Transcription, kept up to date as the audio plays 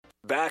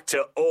back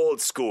to Old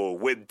School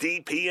with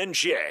DP and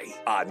J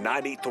on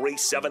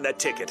 93.7 The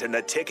Ticket and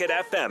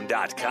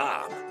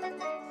theticketfm.com.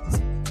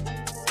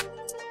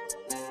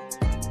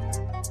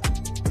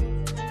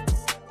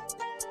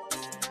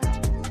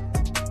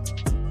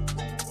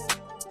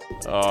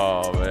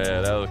 Oh,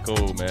 man, that was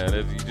cool, man.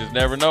 You just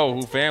never know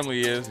who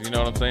family is, you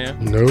know what I'm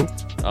saying? Nope.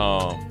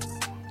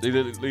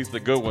 At least the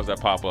good ones that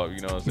pop up,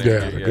 you know what I'm saying?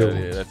 Yeah, the good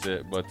ones. That's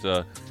it. But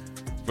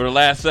for the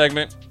last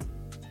segment,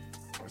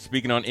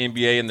 speaking on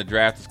NBA and the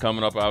draft is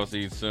coming up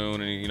obviously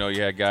soon, and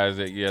you had guys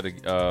that you had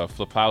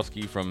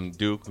Flipowski from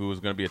Duke who was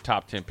going to be a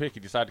top 10 pick.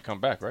 He decided to come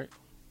back, right?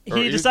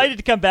 He decided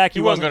to come back.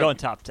 He wasn't going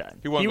top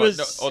 10.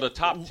 The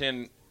top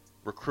 10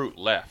 recruit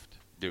left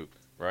Duke,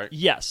 right?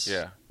 Yes.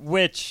 Yeah.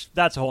 Which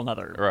that's a whole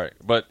nother. Right,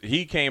 but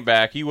he came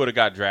back. He would have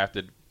got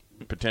drafted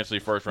potentially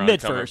first round.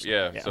 Mid-first.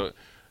 Yeah.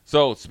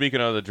 So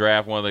speaking of the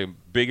draft, one of the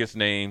biggest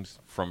names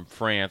from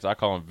France, I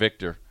call him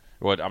Victor.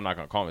 Well, I'm not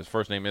going to call him. His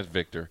first name is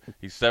Victor.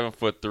 He's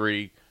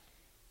 7'3",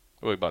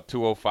 about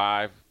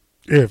 205.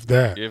 If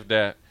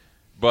that.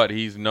 But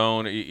he's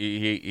known.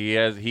 He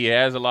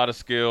has a lot of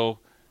skill.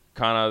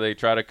 Kind of, they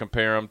try to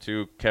compare him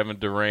to Kevin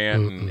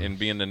Durant and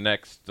being the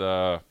next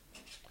kind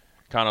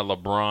of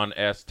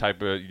LeBron-esque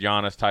type of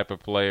Giannis type of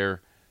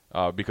player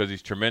because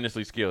he's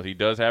tremendously skilled. He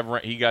got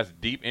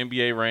deep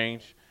NBA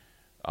range.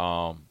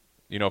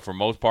 For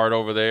most part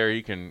over there,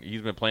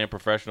 he's been playing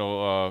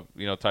professional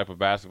type of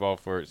basketball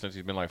since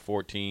he's been like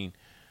 14.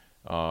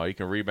 He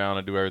can rebound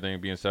and do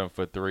everything being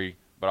 7'3".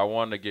 But I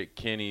wanted to get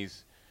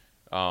Kenny's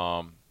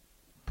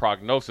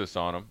prognosis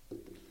on him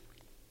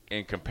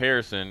in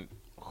comparison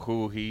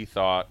who he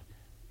thought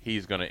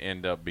he's going to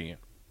end up being.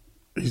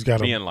 He's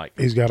got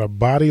a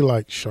body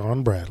like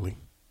Sean Bradley.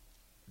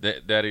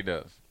 That he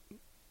does.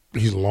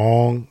 He's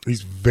long.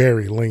 He's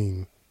very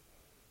lean.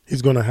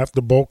 He's going to have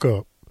to bulk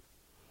up.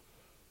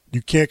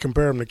 You can't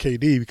compare him to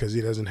KD because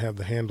he doesn't have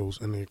the handles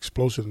and the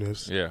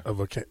explosiveness of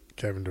a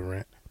Kevin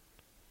Durant.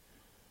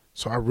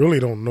 So I really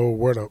don't know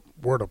where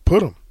to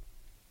put him.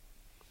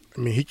 I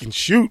mean, he can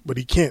shoot, but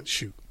he can't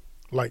shoot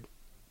like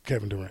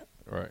Kevin Durant.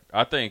 Right.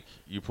 I think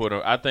you put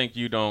him. I think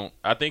you don't.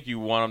 I think you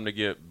want him to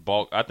get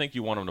bulk. I think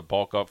you want him to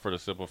bulk up for the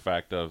simple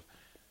fact of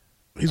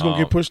he's going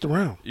to get pushed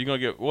around. You're going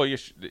to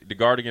get the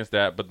guard against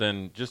that, but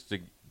then just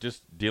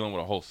dealing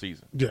with a whole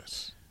season.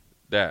 Yes.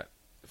 That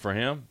for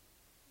him,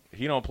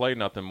 he don't play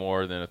nothing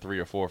more than a 3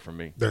 or 4 for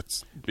me.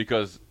 That's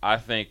because I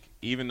think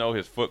even though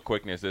his foot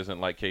quickness isn't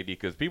like KD,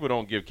 because people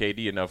don't give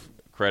KD enough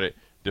credit.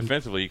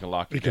 Defensively, he can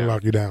lock you down. He can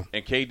lock you down.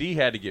 And KD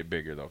had to get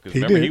bigger, though, because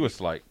remember, he was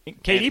slight.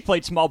 KD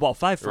played small ball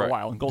 5 for a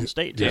while in Golden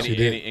State, too. Yes, he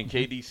did. And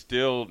KD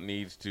still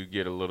needs to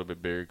get a little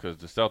bit bigger because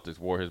the Celtics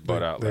wore his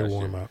butt out last year. They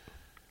wore him out.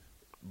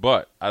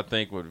 But I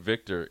think with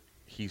Victor,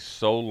 he's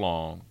so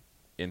long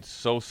and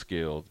so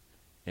skilled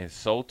and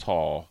so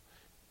tall,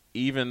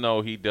 even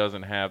though he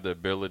doesn't have the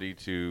ability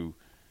to,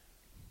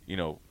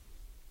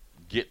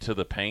 get to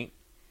the paint,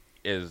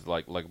 is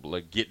like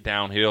get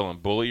downhill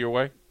and bully your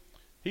way.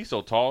 He's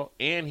so tall,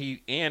 and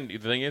the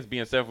thing is,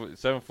 being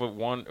 7'1"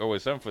 or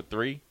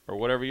 7'3" or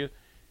whatever he is,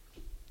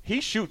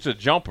 he shoots a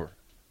jumper,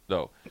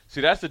 though.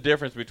 See, that's the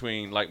difference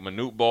between like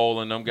Manute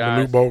Bol and them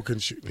guys. Manute Bol can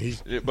shoot,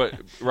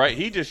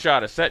 he just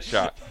shot a set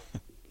shot.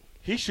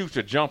 He shoots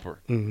a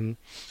jumper. Mm-hmm.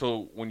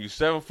 So when you're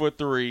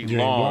 7'3"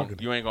 long,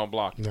 you ain't gonna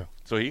block. No.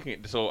 So he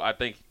can. So I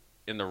think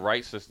in the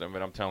right system,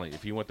 and I'm telling you,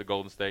 if he went to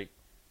Golden State,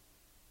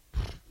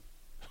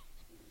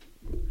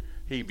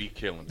 he'd be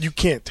killing it. You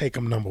can't take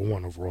him number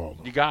 1 overall,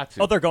 though. You got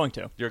to. Oh, they're going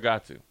to. You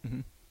got to.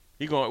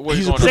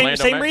 Mm-hmm.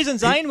 Same reason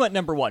Zion went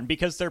number 1,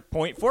 because they're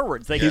point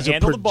forwards. They can He's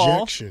handle a the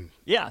ball.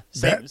 Yeah,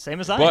 same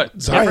as Zion. But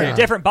Zion.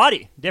 Different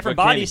body,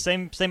 Kenny,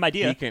 same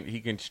idea.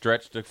 He can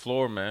stretch the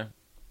floor, man.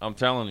 I'm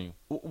telling you.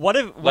 What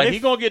if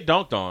he's gonna get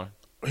dunked on?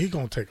 He's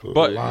gonna take a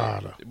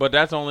lot of. But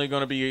that's only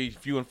gonna be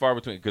few and far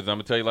between. Because I'm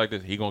gonna tell you like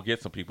this, he's gonna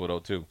get some people though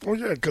too. Oh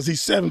yeah, because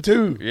he's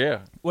 7'2".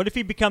 Yeah. What if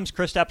he becomes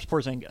Kristaps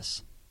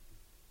Porzingis?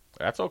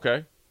 That's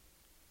okay.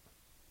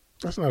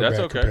 That's not a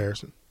bad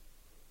comparison.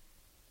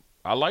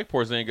 I like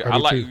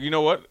Porzingis. You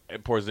know what?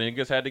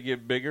 Porzingis had to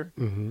get bigger.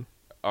 Mm-hmm.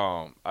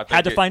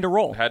 Had to find a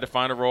role. Had to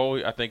find a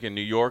role. I think in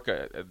New York,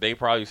 they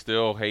probably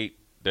still hate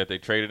that they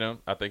traded him.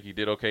 I think he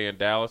did okay in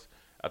Dallas.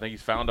 I think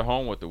he's found a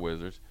home with the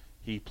Wizards.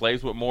 He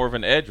plays with more of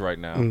an edge right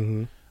now.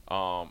 Mm-hmm.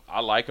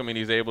 I like him, and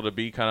he's able to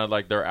be kind of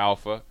like their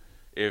alpha.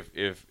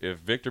 If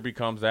Victor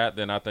becomes that,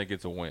 then I think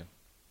it's a win.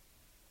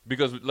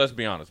 Because let's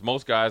be honest,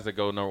 most guys that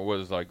go number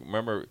was like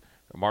remember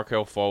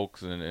Markelle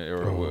Fultz and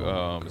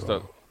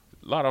stuff.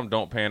 A lot of them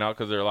don't pan out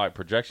because they're like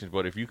projections.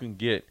 But if you can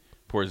get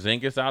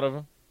Porzingis out of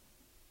him,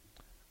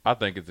 I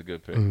think it's a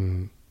good pick.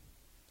 Mm-hmm.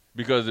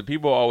 Because the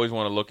people always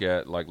want to look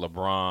at like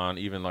LeBron,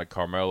 even like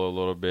Carmelo a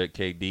little bit,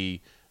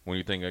 KD. When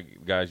you think of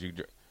guys,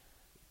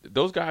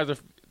 those guys are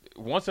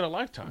once in a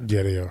lifetime.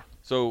 Yeah, they are.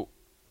 So,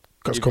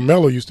 because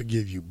Carmelo used to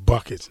give you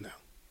buckets now.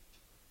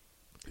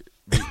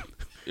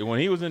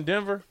 When he was in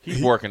Denver,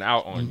 he's working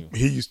out on you.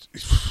 He used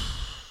to,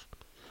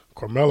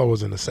 Carmelo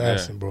was an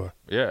assassin, boy.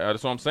 Yeah,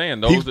 that's what I'm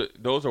saying.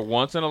 Those are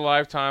once in a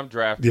lifetime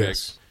draft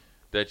picks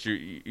that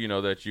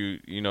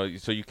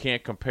so you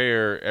can't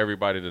compare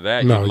everybody to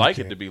that. No, You'd like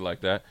it to be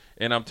like that.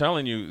 And I'm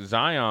telling you,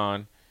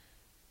 Zion,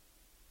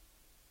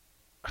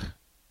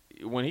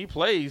 when he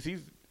plays,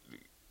 he's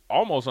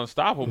almost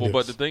unstoppable. Yes.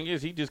 But the thing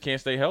is, he just can't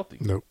stay healthy.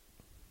 Nope.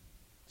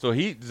 So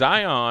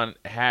Zion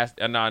has,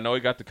 and I know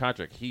he got the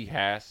contract. He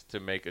has to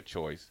make a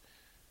choice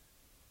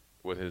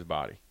with his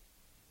body.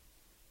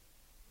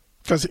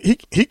 Because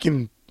he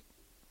can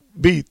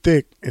be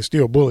thick and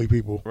still bully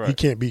people. Right. He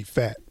can't be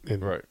fat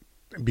and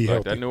be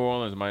healthy. That New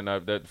Orleans might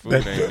not. That food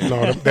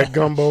ain't. That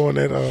gumbo and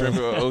that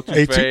etouffee.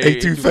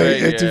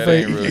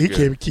 He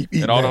can't keep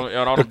eating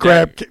the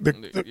crab,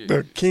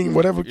 the king,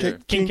 whatever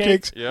king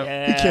cakes.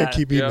 Yep. He can't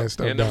keep eating that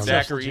stuff. And down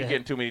daiquiri, you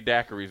getting too many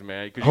daiquiris,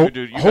 man.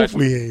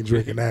 Hopefully he ain't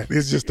drinking that.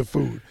 It's just the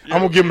food.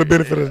 I'm gonna give him the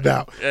benefit of the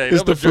doubt.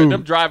 It's the food.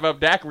 Them drive up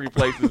daiquiri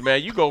places,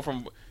 man. You go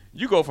from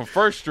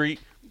First Street.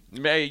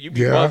 Man, you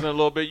be buzzing a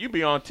little bit. You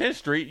be on 10th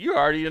Street. You're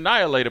already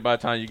annihilated by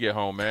the time you get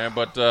home, man.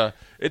 But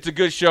it's a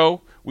good show.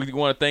 We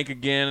want to thank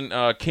again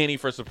Kenny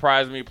for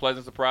surprising me.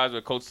 Pleasant surprise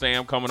with Coach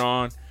Sam coming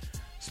on.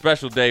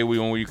 Special day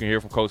when you can hear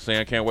from Coach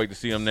Sam. Can't wait to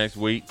see him next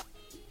week.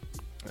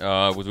 We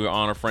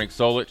honor Frank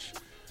Solich.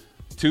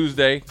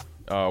 Tuesday,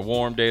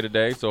 warm day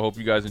today. So hope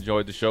you guys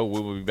enjoyed the show.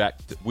 We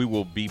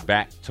will be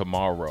back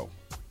tomorrow.